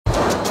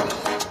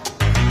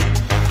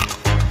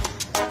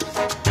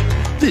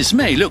This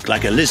may look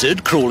like a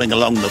lizard crawling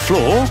along the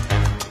floor,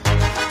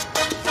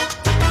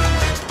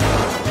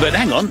 but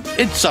hang on,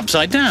 it's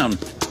upside down.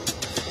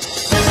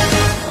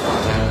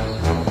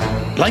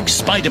 Like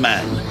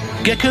Spider-Man,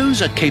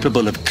 geckos are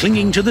capable of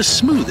clinging to the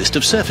smoothest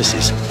of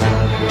surfaces.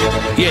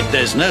 Yet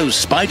there's no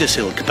spider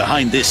silk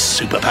behind this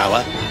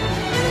superpower.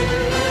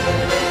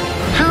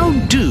 How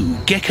do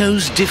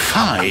geckos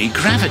defy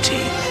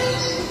gravity?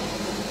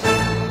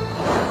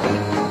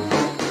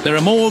 There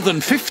are more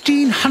than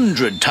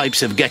 1,500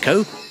 types of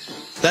gecko.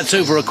 That's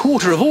over a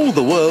quarter of all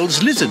the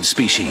world's lizard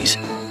species.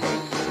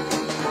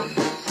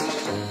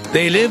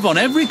 They live on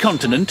every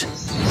continent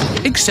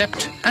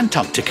except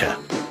Antarctica.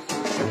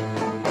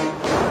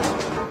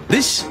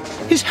 This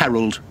is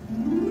Harold.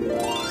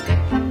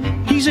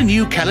 He's a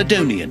New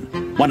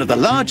Caledonian, one of the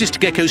largest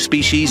gecko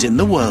species in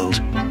the world.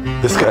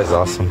 This guy's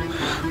awesome.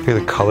 Look at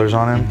the colors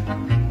on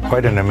him.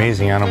 Quite an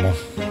amazing animal.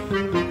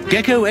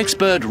 Gecko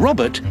expert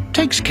Robert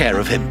takes care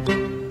of him.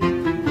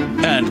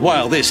 And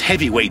while this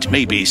heavyweight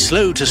may be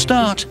slow to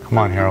start... Come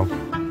on, Harold.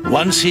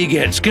 Once he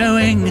gets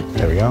going...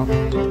 There we go.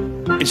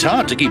 It's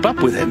hard to keep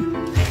up with him.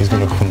 He's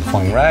going to come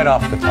flying right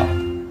off the top.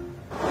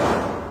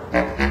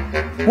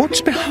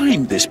 What's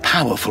behind this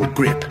powerful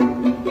grip?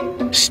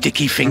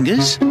 Sticky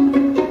fingers?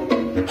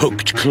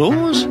 Hooked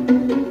claws?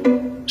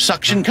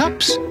 Suction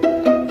cups?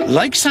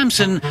 Like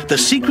Samson, the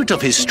secret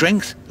of his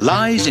strength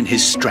lies in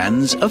his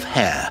strands of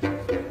hair.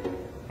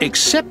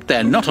 Except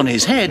they're not on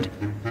his head.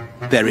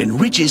 They're in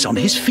ridges on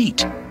his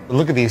feet.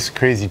 Look at these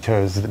crazy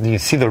toes. You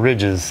see the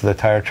ridges, the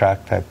tire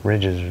track type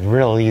ridges,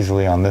 real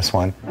easily on this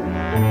one.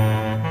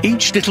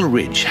 Each little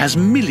ridge has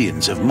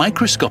millions of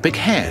microscopic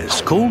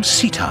hairs called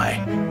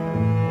setae.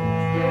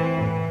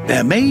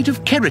 They're made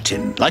of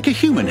keratin, like a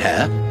human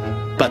hair,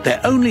 but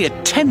they're only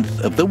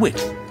 1/10 of the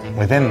width.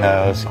 Within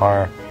those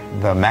are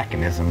the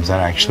mechanisms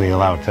that actually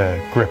allow it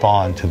to grip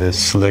on to this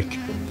slick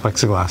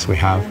plexiglass we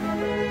have.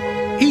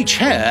 Each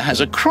hair has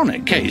a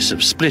chronic case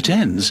of split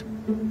ends.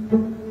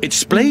 It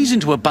splays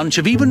into a bunch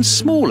of even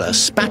smaller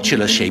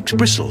spatula-shaped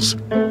bristles.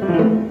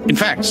 In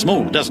fact,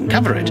 small doesn't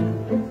cover it.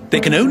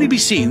 They can only be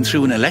seen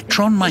through an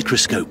electron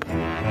microscope.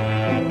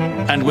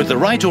 And with the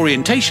right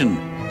orientation,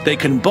 they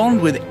can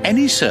bond with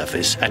any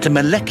surface at a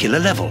molecular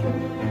level.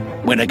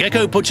 When a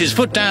gecko puts his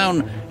foot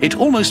down, it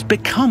almost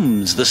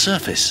becomes the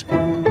surface.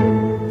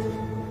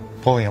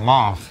 Pulling him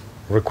off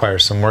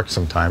requires some work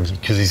sometimes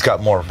because he's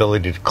got more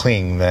ability to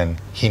cling than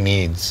he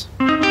needs.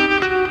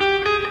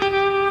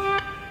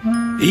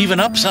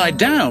 Even upside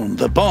down,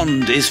 the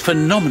bond is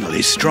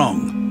phenomenally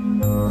strong.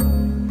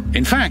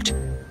 In fact,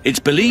 it's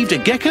believed a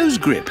gecko's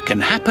grip can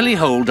happily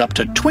hold up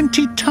to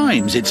 20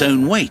 times its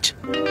own weight.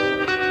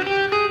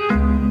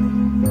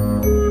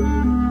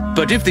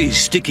 But if these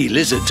sticky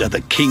lizards are the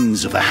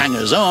kings of the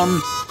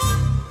hangers-on,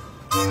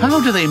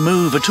 how do they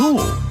move at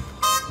all?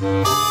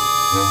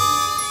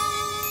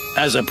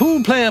 As a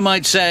pool player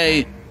might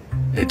say,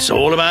 it's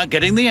all about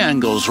getting the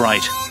angles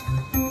right.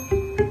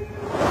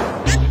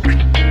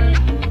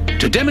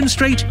 To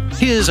demonstrate,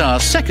 here's our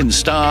second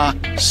star,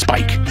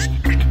 Spike.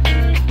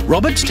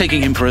 Robert's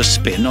taking him for a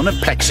spin on a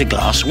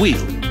plexiglass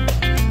wheel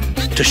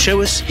to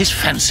show us his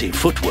fancy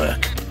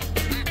footwork.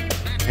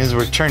 As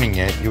we're turning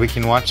it, we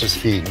can watch his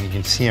feet and you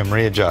can see him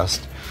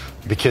readjust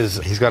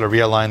because he's got to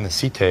realign the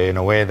setae in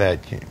a way that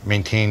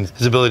maintains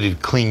his ability to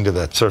cling to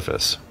that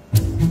surface.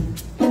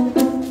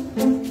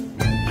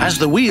 As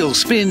the wheel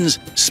spins,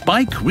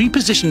 Spike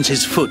repositions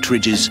his foot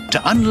ridges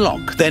to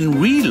unlock,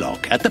 then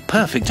relock at the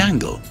perfect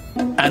angle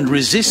and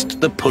resist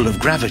the pull of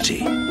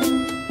gravity.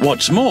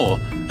 What's more,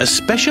 a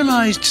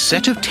specialized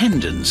set of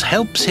tendons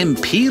helps him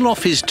peel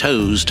off his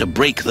toes to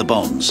break the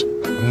bonds.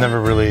 I've never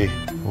really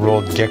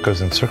rolled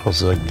geckos in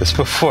circles like this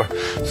before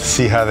to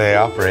see how they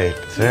operate.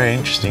 It's very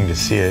interesting to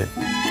see it.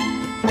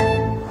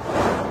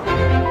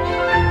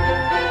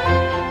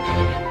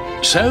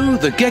 So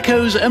the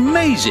gecko's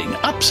amazing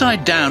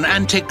upside-down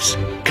antics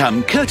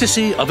come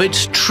courtesy of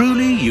its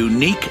truly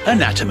unique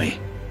anatomy.